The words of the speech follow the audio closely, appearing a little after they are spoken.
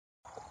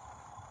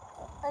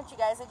Alright, you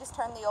guys, I just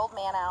turned the old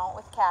man out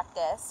with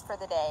Cactus for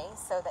the day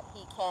so that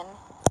he can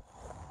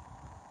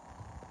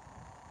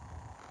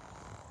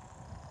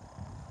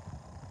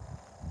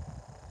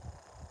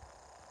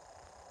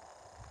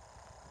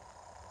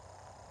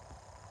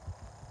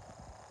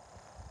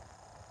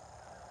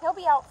he'll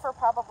be out for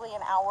probably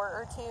an hour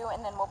or two,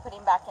 and then we'll put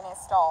him back in his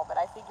stall, but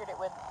I figured it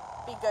would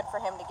be good for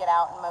him to get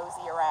out and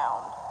mosey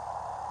around.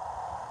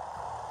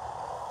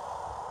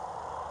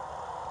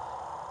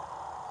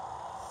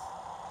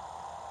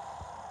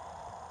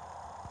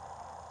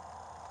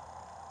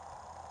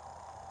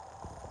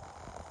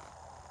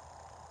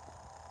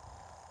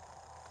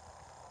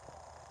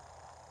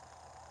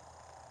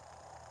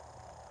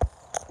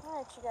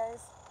 Alright, you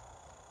guys,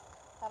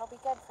 that'll be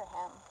good for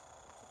him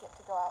to get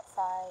to go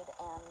outside,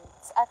 and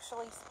it's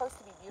actually supposed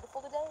to be beautiful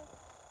today,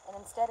 and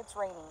instead it's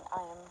raining.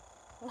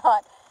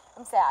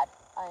 I'm sad.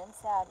 I am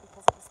sad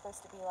because it was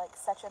supposed to be like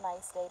such a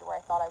nice day to where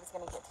I thought I was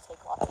going to get to take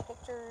lots of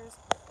pictures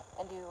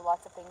and do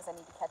lots of things I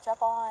need to catch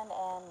up on,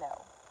 and no.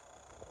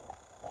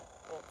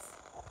 It's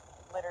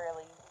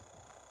literally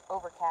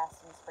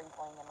overcast and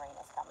sprinkling, and rain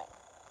is coming.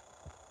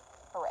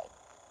 Hooray.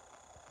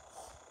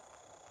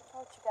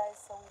 Alright, you guys,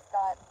 so we've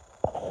got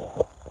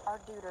our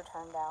duder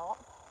turned out.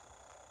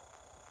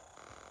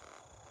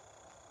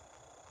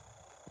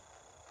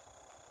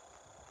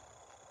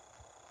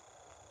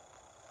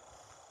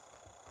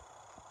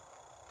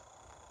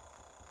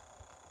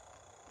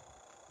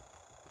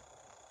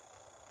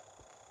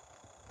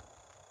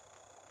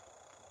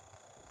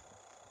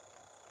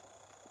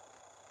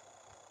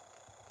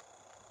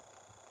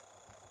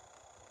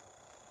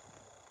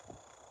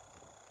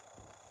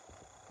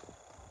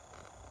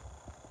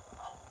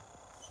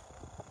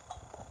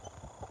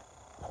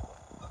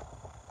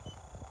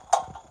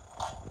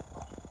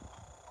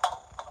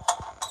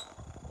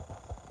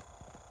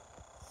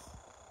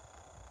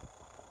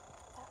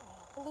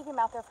 We'll leave him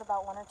out there for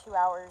about 1 or 2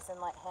 hours and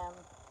let him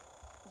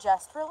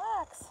just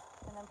relax,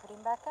 and then put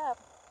him back up.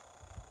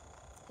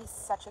 He's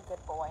such a good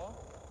boy.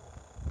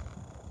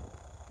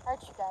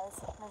 Alright, you guys,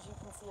 as you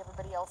can see,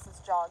 everybody else is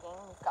jogging.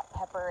 We've got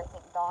Pepper, I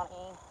think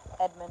Donnie,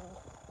 Edmund.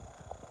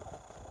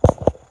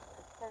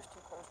 There's Too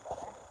Close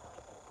Brother.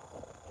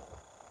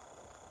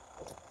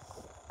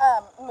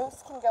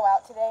 Moose can go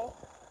out today,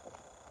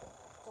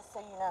 just so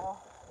you know.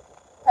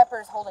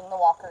 Pepper's holding the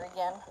walker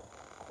again.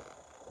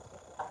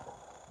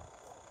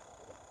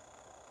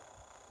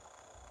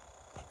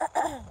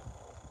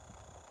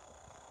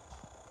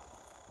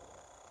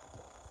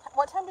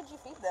 What time did you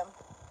feed them?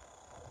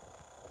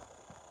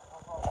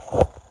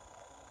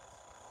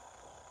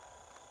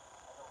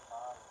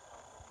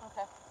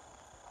 Okay.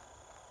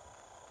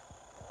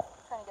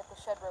 Trying to get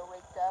the shed row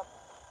raked up.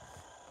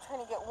 Trying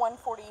to get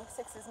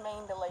 146's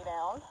mane to lay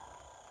down.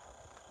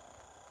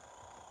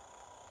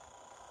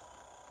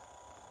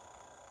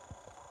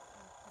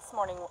 This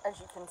morning, as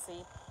you can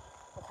see,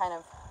 I kind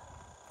of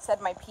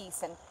said my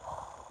piece, and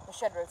the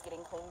shed row's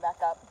getting cleaned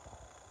back up.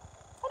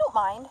 I don't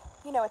mind,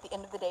 you know, at the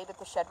end of the day that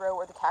the shed row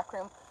or the tack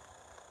room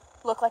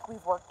look like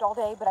we've worked all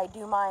day, but I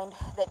do mind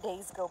that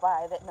days go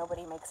by that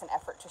nobody makes an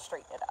effort to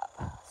straighten it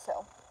up.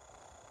 So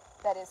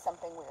that is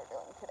something we are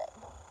doing today.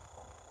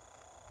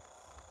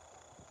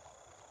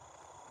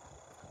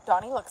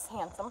 Donnie looks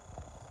handsome.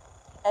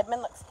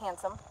 Edmund looks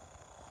handsome.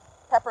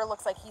 Pepper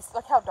looks like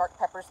look how dark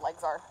Pepper's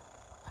legs are.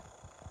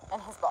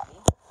 And his body.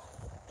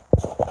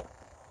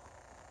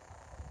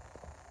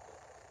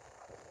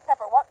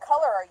 Pepper, what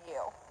color are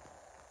you?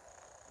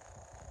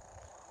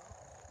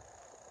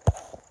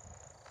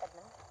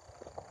 Edmund.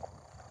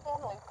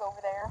 And Luke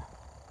over there.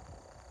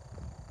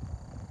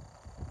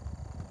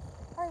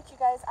 Alright, you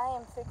guys, I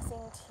am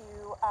fixing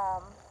to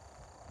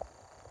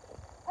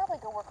probably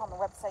go work on the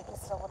website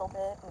just a little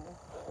bit and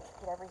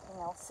get everything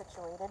else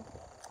situated.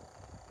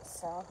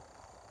 So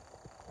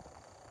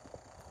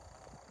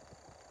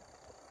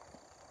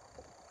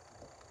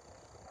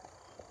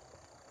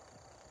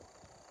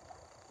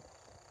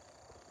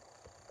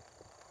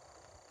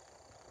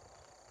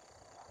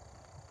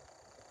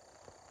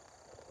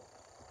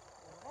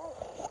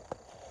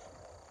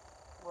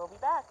we'll be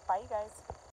back. Bye, you guys.